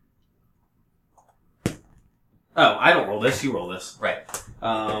 Oh, I don't roll this, you roll this. Right.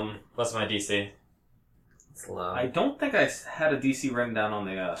 What's my DC? It's low. I don't think I had a DC written down on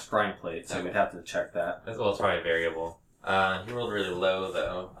the scrying plate, so we'd have to check that. Well, it's probably a variable. He rolled really low,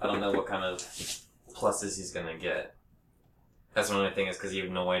 though. I don't know what kind of pluses he's gonna get. That's the only thing is because you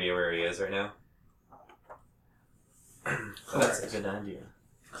have no idea where he is right now. So that's a good idea.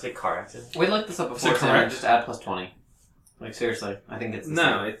 Say car accident. We looked this up Is before, it Sam, correct? and just add plus 20. Like, seriously. I think it's the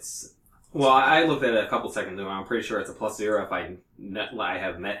No, same. it's... Well, I looked at it a couple seconds ago, and I'm pretty sure it's a +0 if I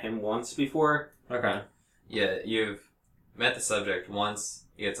have met him once before. Okay. Yeah, you've met the subject once,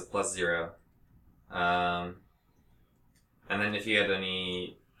 he gets a +0. And then if you had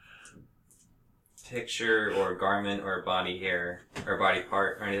any picture or garment or body hair or body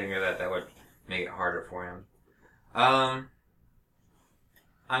part or anything like that, that would make it harder for him. I'm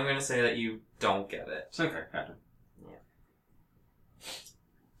gonna say that you don't get it. Okay, gotcha.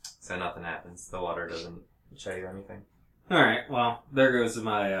 So nothing happens. The water doesn't show you anything. Alright, well, there goes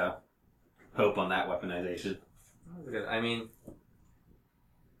my hope on that weaponization. That's good. I mean,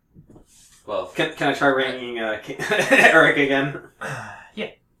 well, Can I try ringing Eric again?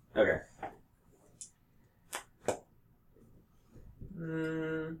 yeah. Okay.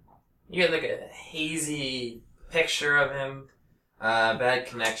 You get like a hazy picture of him. Bad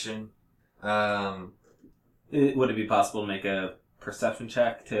connection. Would it be possible to make a perception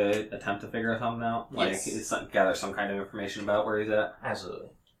check to attempt to figure something out? Like, Yes. gather some kind of information about where he's at? Absolutely.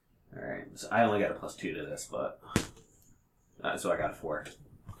 Alright, so I only got a +2 to this, but... so I got a 4.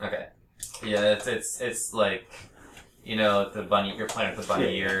 Okay. Yeah, it's like, you know, the bunny. You're playing with the bunny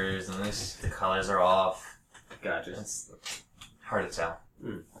Yeah. ears, and the colors are off. Gotcha. It's hard to tell.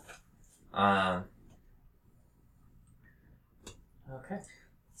 Mm. Okay.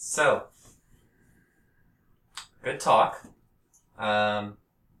 So, good talk.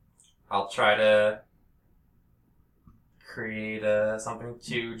 I'll try to create something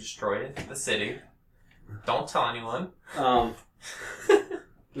to destroy the city. Don't tell anyone.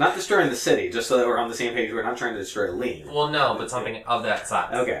 Not destroying the city, just so that we're on the same page. We're not trying to destroy Lean. Well, no, but something of that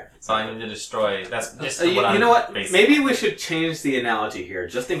size. Okay. So I need to destroy. That's just You, what I'm you know what? basing. Maybe we should change the analogy here,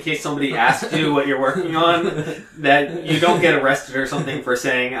 just in case somebody asks you what you're working on, that you don't get arrested or something for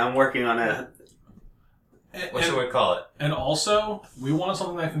saying, I'm working on a... What should we call it? And also, we want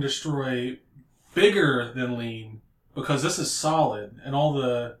something that can destroy bigger than Lean, because this is solid, and all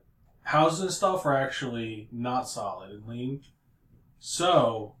the houses and stuff are actually not solid in Lean.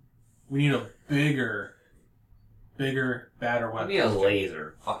 So, we need a bigger, badder give weapon. me a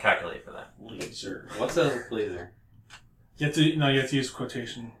laser. I'll calculate for that. Laser. What's a laser? You have to use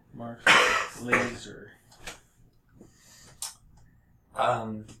quotation marks. Laser.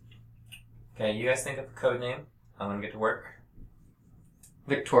 Okay, you guys think of a code name. I'm gonna get to work.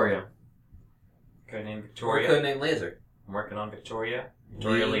 Victoria. Code name Or Victoria. codename laser. I'm working on Victoria.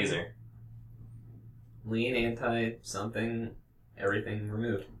 Victoria Lean. Laser. Lean, anti, something, everything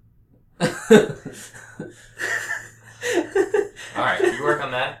removed. Alright, you work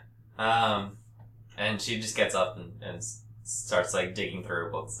on that. And she just gets up and starts like digging through her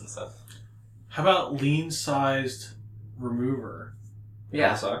books and stuff. How about lean-sized remover?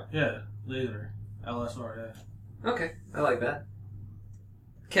 Yeah. LSR. Yeah, laser. LSR, yeah. Okay, I like that.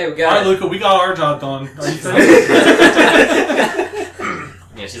 Okay, we All got right, it. Luca, we got our job done. Are you finished?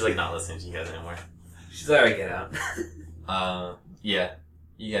 Yeah, she's like not listening to you guys anymore. She's alright, get out. Yeah.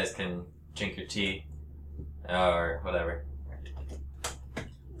 You guys can drink your tea. Or whatever.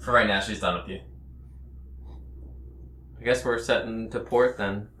 For right now, she's done with you. I guess we're setting to port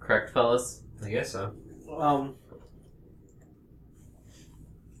then, correct, fellas? I guess so.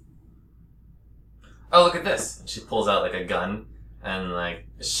 Oh, look at this! She pulls out like a gun and like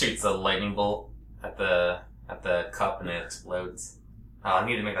shoots a lightning bolt at the cup and it explodes. Oh, I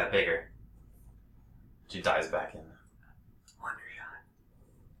need to make that bigger. She dives back in.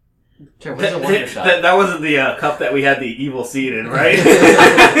 Sure, what's a wonder shot? That wasn't the cup that we had the evil seed in, right? Wait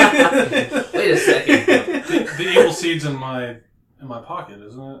a second. The evil seed's in my pocket,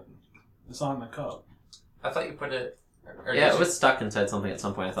 isn't it? It's not in the cup. I thought you put it. Or Yeah, did it was stuck inside something at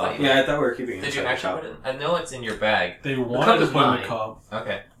some point, I thought. Yeah, I thought we were keeping it. Did you inside the actually cup. put it? I know it's in your bag. They cup wanted to is put it in mine. the cup,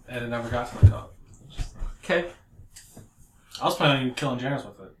 Okay. and it never got to the cup. Okay. I was planning on killing Janice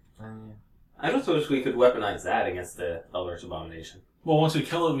with it. I just wish we could weaponize that against the Eldritch Abomination. Well, once we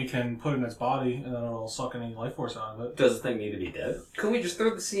kill it, we can put it in its body, and then it'll suck any life force out of it. Does the thing need to be dead? Can we just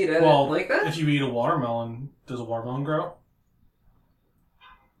throw the seed at Well, it like that? if you eat a watermelon, does a watermelon grow?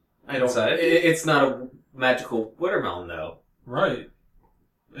 I don't. Inside? It's not a magical watermelon, though. Right.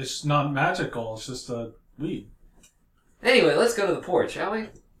 It's not magical, it's just a weed. Anyway, let's go to the port, shall we?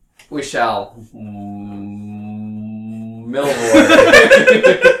 We shall. Millward.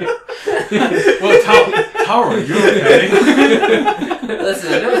 Well, Tower, you okay?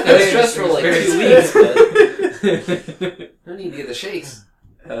 Listen, I know it's been stressful like 2 weeks, but no need to get the shakes.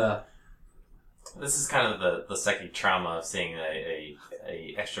 This is kind of the psychic trauma of seeing a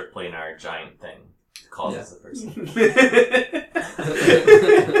extraplanar giant thing causes a person.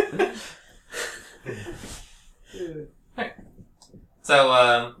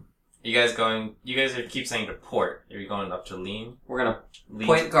 So, you guys keep saying to port. Are you going up to lean? We're gonna Lean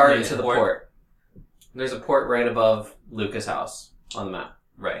point guard lean to the port. There's a port right above Luca's house on the map.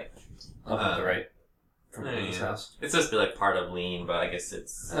 Right. Up at the right. From Yeah, his yeah. house. It's supposed to be like part of lean, but I guess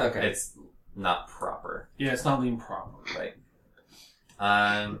it's Okay. not proper. Yeah, it's not lean proper. Right.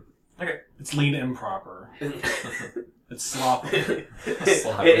 It's lean improper. It's sloppy.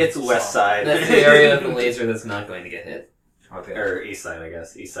 It's west side. That's the area of the laser that's not going to get hit. Okay. Or east side, I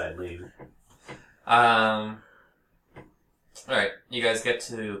guess. East side lean. Alright, you guys get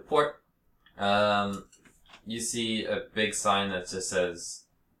to port. You see a big sign that just says,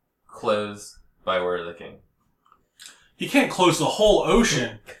 closed by word of the king. You can't close the whole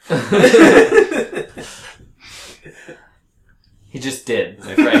ocean. He just did,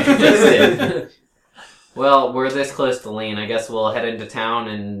 my friend. He just did. Well, we're this close to lean. I guess we'll head into town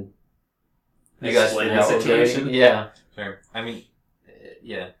and you guys Explain figure out the what we're doing. situation? Yeah. Sure. I mean,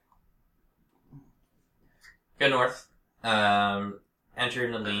 yeah. Go north. Enter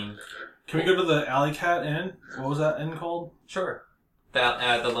into lean. Can we go to the Alley Cat Inn? What was that inn called? Sure.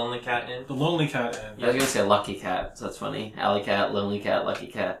 The Lonely Cat Inn. The Lonely Cat Inn. I was gonna say Lucky Cat, so that's funny. Alley Cat, Lonely Cat, Lucky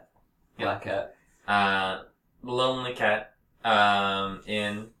Cat. Black cat. Lonely Cat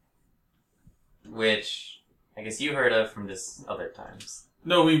Inn, which I guess you heard of from just other times.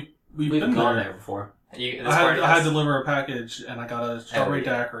 No, we've been gone there. there before. You, I had to deliver a package, and I got a strawberry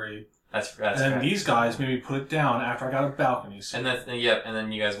yeah. daiquiri. That's And then right. these guys made me put it down after I got a balcony seat. And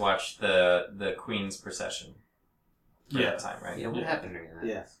then you guys watched the Queen's procession. For Yeah. that time, right? Yeah, what happened during that?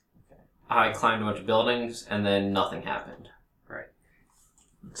 Yeah. I climbed a bunch of buildings and then nothing happened. Right.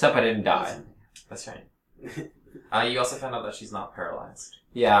 Except I didn't die. That's right. You also found out that she's not paralyzed,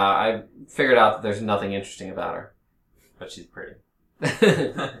 Yeah, I figured out that there's nothing interesting about her. but she's pretty.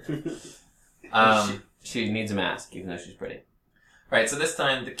 She needs a mask, even though she's pretty. Right, so this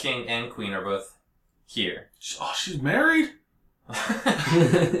time the king and queen are both here. Oh, she's married?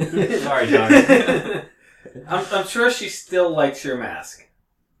 Sorry, John. I'm sure she still likes your mask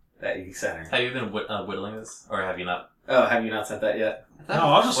that you sent her. Have you been whittling this, or have you not? Oh, have you not sent that yet? No,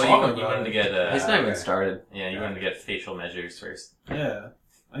 I was just Well, talking you about wanted to it. get He's not even okay. started. yeah, you wanted to get facial measures first. Yeah.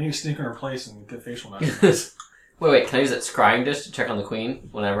 I need to sneak in her place and get facial measurements. Wait, can I use that scrying dish to check on the queen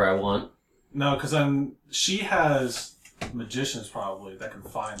whenever I want? No, because then she has magicians probably that can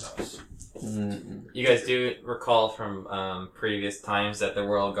find us. Mm-mm. You guys do recall from previous times that the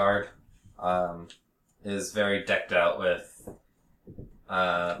Royal Guard is very decked out with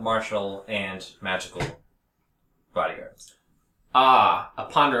martial, and magical bodyguards.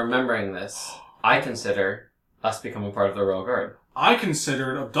 Upon remembering this, I consider us becoming part of the Royal Guard. I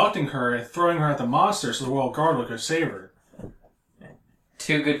considered abducting her and throwing her at the monster so the Royal Guard would go save her.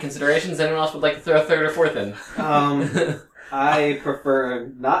 2 good considerations. Anyone else would like to throw a third or fourth in? I prefer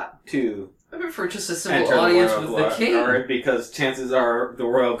not to I prefer just a enter simple audience the with Royal the king. Guard because chances are the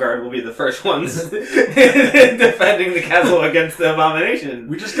Royal Guard will be the first ones defending the castle against the abomination.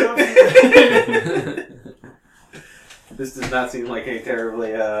 We just got... This does not seem like a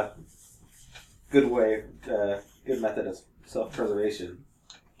terribly good method of self-preservation.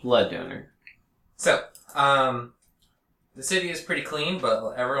 Blood donor. So, the city is pretty clean,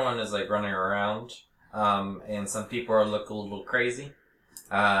 but everyone is like running around, and some people are look a little crazy,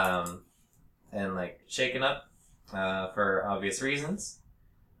 and like shaken up, for obvious reasons.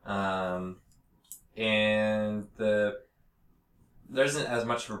 And there isn't as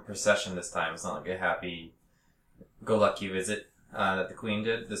much of a procession this time. It's not like a happy-go-lucky visit that the Queen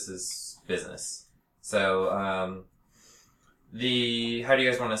did. This is business. So, how do you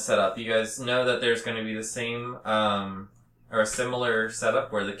guys want to set up? You guys know that there's going to be the same, or a similar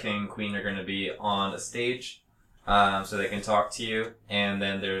setup where the king and queen are going to be on a stage, so they can talk to you, and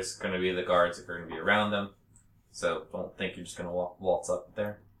then there's going to be the guards that are going to be around them. So don't think you're just going to waltz up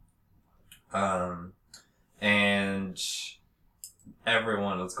there. And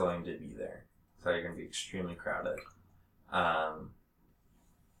everyone is going to be there, so you're going to be extremely crowded.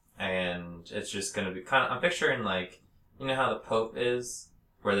 And it's just going to be kind of, I'm picturing like, you know how the Pope is,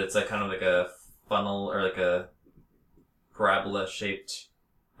 where it's like kind of like a funnel or like a parabola shaped.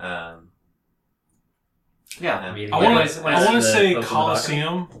 Yeah. Yeah. mean, I when want it's- to when it's the say Pope of the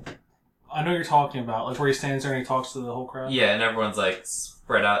Colosseum. I know what you're talking about, like where he stands there and he talks to the whole crowd. Yeah, and everyone's like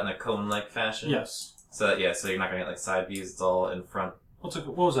spread out in a cone-like fashion. Yes. So yeah, so you're not gonna get like side views. It's all in front. What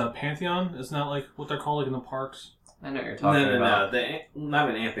was that? Pantheon? Isn't that like what they're called like in the parks? I know what you're talking about. Not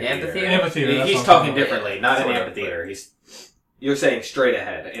an amphitheater. Amphitheater? Amphitheater. that's He's what I'm talking about. differently, not an Sort of, amphitheater. You're saying straight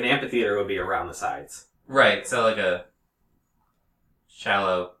ahead. An amphitheater would be around the sides. Right. So like a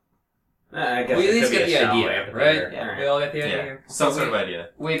shallow. I guess We it at least could be get the a shallow idea, amphitheater. right? Alright. We all get the idea Yeah. here. Some sort of idea.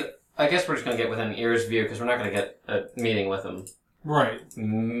 I guess we're just going to get within ear's view because we're not going to get a meeting with him. Right.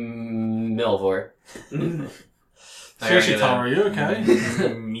 Milvor. Seriously, Tom, are you okay?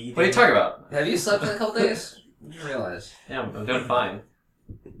 Meeting. What are you talking about? Have you slept in a couple days? I didn't realize. Yeah, I'm doing fine.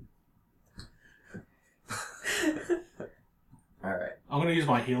 Alright. I'm gonna use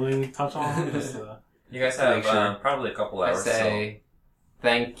my healing touch on him. Just, You guys Make have sure. probably a couple I hours. say,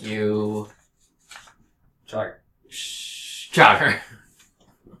 thank you, Jogger. Jogger.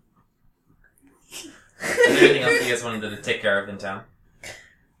 So. Is there anything else you guys wanted to take care of in town?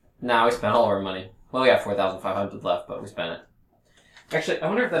 Nah, we spent all of our money. Well, we got 4,500 left, but we spent it. Actually, I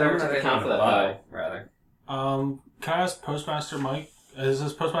wonder if that ever took account for that though. rather. can I ask Postmaster Mike? Is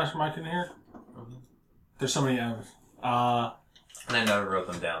this Postmaster Mike in here? There's so many M's. And I never wrote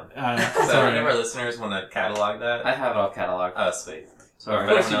them down. So sorry. any of our listeners want to catalog that? I have it all cataloged. Oh, sweet. Sorry.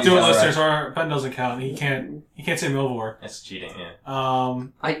 But everyone else Do it, has- listeners. Or Ben doesn't count. He can't say Milvor. It's cheating,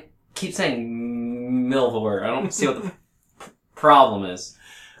 yeah. Keep saying Milvor. I don't see what the problem is.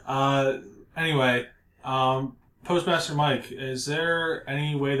 Anyway, Postmaster Mike, is there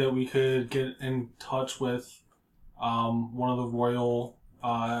any way that we could get in touch with one of the royal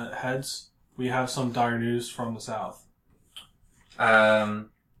heads? We have some dire news from the south. We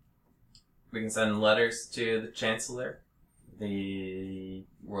can send letters to the Chancellor, the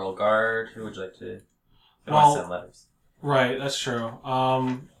Royal Guard. Who would you like to? Who wants to send letters? Right, that's true.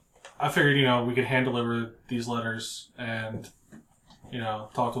 I figured, we could hand deliver these letters and,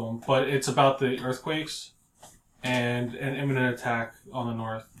 talk to them. But it's about the earthquakes and an imminent attack on the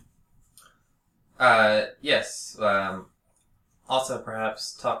north. Yes. Also,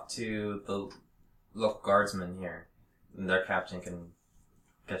 perhaps talk to the local guardsmen here. And their captain can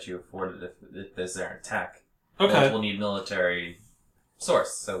get you afforded if there's an attack. Okay. We'll need military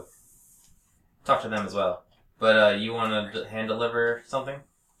source, so talk to them as well. But you want to hand deliver something?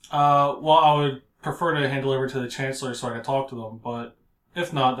 Well, I would prefer to hand deliver to the Chancellor so I can talk to them, but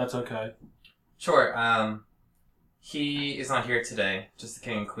if not, that's okay. Sure. He is not here today. Just the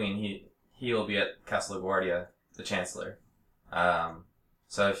King and Queen. He will be at Castle LaGuardia, the Chancellor.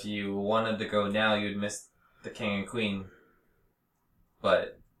 So if you wanted to go now, you'd miss the King and Queen.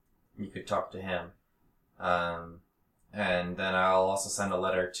 But you could talk to him. And then I'll also send a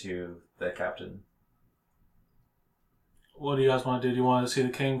letter to the captain. What do you guys want to do? Do you want to see the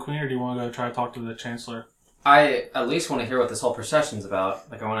King and Queen, or do you want to go try to talk to the Chancellor? I at least want to hear what this whole procession's about.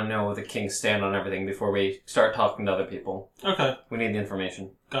 Like, I want to know where the king's stand on everything before we start talking to other people. Okay, We need the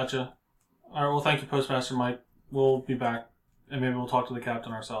information. gotcha. All right, well, thank you, Postmaster Mike. We'll be back, and maybe we'll talk to the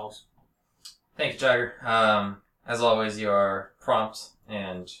captain ourselves. Thank you, Jagger. As always, you are prompt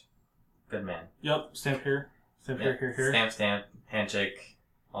and good man. Yep, stamp here. Stamp Yeah. here. Stamp, handshake,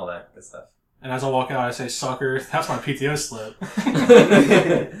 all that good stuff. And as I walk out, I say, sucker, that's my PTO slip.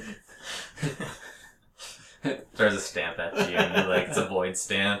 Throws a stamp at you, and like it's a void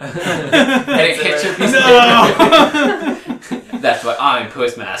stamp. And it hits your piece of paper. That's why I'm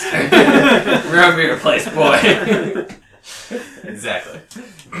postmaster. Remember your place, boy. Exactly.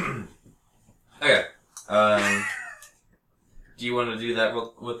 Okay. Do you want to do that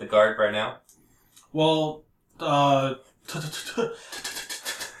with the guard right now? Well, Talra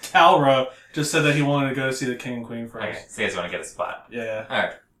just said that he wanted to go see the king and queen first. Okay, so you guys want to get a spot. Yeah.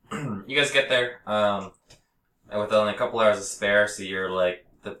 Alright. You guys get there, with only a couple hours to spare, so you're like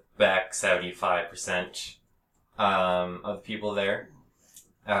the back 75%, of the people there.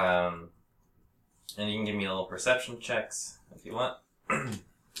 And you can give me a little perception checks if you want.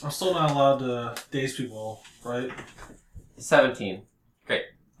 I'm still not allowed to daze people, right? 17. Great.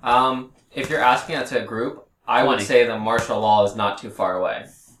 If you're asking that to a group, I would 20. say the martial law is not too far away.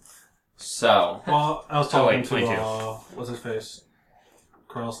 So, Well, I was Oh, talking wait, to, 22. what's his face?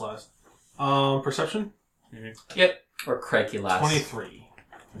 Corellis last. Perception? or Craigie last. 23.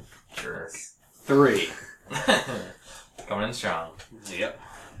 Sure. 3. Coming in strong. Yep.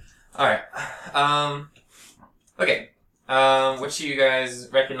 Alright. Okay. What you guys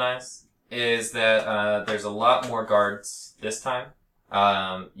recognize is that there's a lot more guards this time.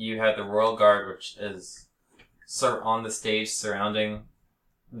 You have the Royal Guard, which is on the stage surrounding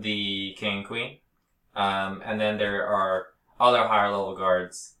the King and Queen. And then there are other higher level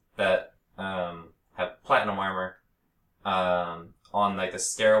guards that have platinum armor on like the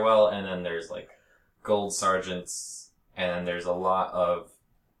stairwell, and then there's like gold sergeants, and then there's a lot of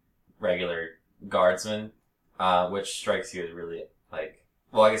regular guardsmen, which strikes you as really like,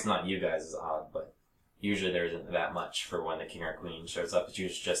 well, I guess not you guys is odd, but usually there isn't that much for when the king or queen shows up. It's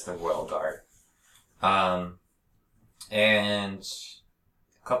usually just the royal guard. And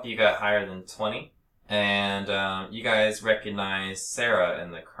a couple of you got higher than 20, and you guys recognize Sarah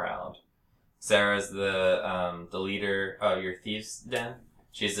in the crowd. Sarah's the leader of your thieves' den.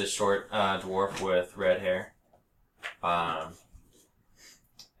 She's a short dwarf with red hair. And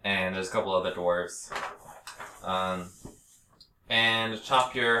there's a couple other dwarves. And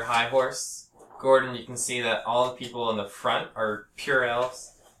atop your high horse, Gordon, you can see that all the people in the front are pure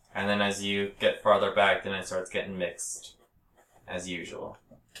elves. And then as you get farther back, then it starts getting mixed, as usual.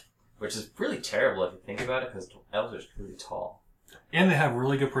 Which is really terrible if you think about it, because elves are really tall. And they have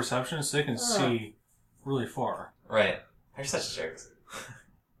really good perception, so they can see really far. Right. They're such jerks.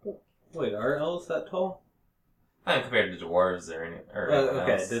 Wait, are elves that tall? I mean, compared to dwarves or anything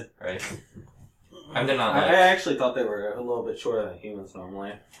okay, else, right? I mean, they're not I like... actually thought they were a little bit shorter than humans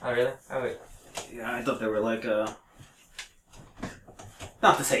normally. Oh, really? Oh, wait. Yeah, I thought they were like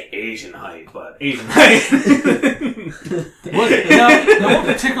not to say Asian height, but Asian height. Now, what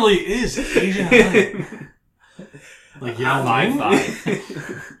particularly is Asian height? Like Yao Ming?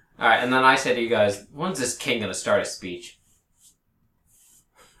 Alright, and then I say to you guys, when's this king gonna start a speech?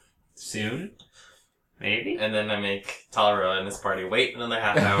 Soon? Maybe? And then I make Talra and his party wait another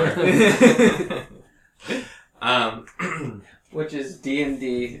half hour. Which is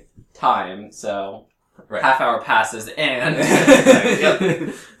D&D time, so Right. half hour passes and...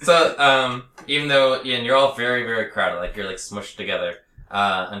 Yep. So, even though you're all very, very crowded, like you're like smushed together,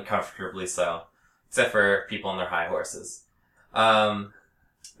 uncomfortably so, except for people on their high horses.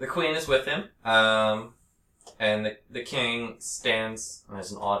 The queen is with him, and the king stands, and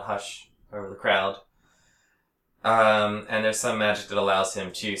there's an odd hush over the crowd. And there's some magic that allows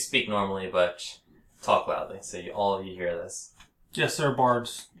him to speak normally, but talk loudly, so all of you hear this. Yes, there are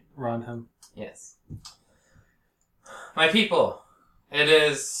bards around him. Yes. My people, it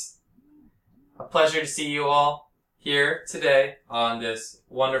is a pleasure to see you all here today on this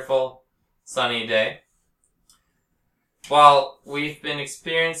wonderful sunny day. While we've been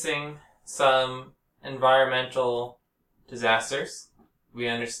experiencing some environmental disasters, we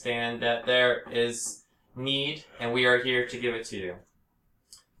understand that there is need, and we are here to give it to you.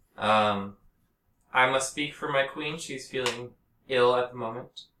 I must speak for my queen. She's feeling ill at the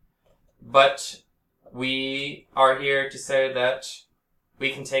moment. But we are here to say that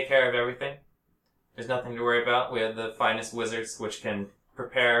we can take care of everything. There's nothing to worry about. We have the finest wizards which can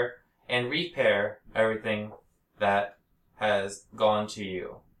prepare and repair everything that has gone to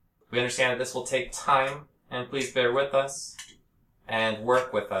you. We understand that this will take time And please bear with us and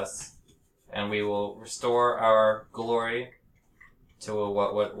work with us, and we will restore our glory to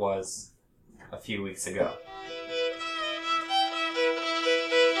what was a few weeks ago.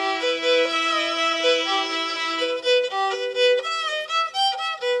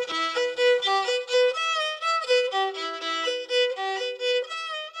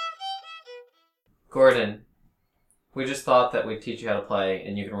 Gordon, we just thought that we'd teach you how to play,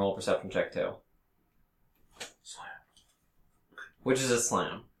 and you can roll a perception check too. Slam. Which is a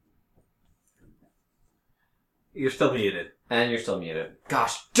slam. You're still muted. And you're still muted.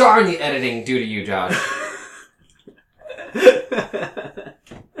 Gosh darn the editing due to you, Josh.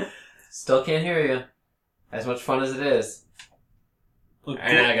 Still can't hear you. As much fun as it is. Look,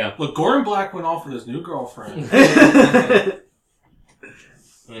 Alright, now I go. look, Gordon Black went off with his new girlfriend.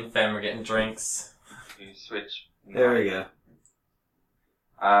 Me and Fem are getting drinks. You switch. There we go.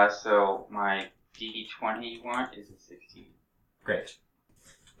 So my D20 you want is a 16. Great.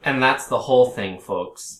 And that's the whole thing, folks.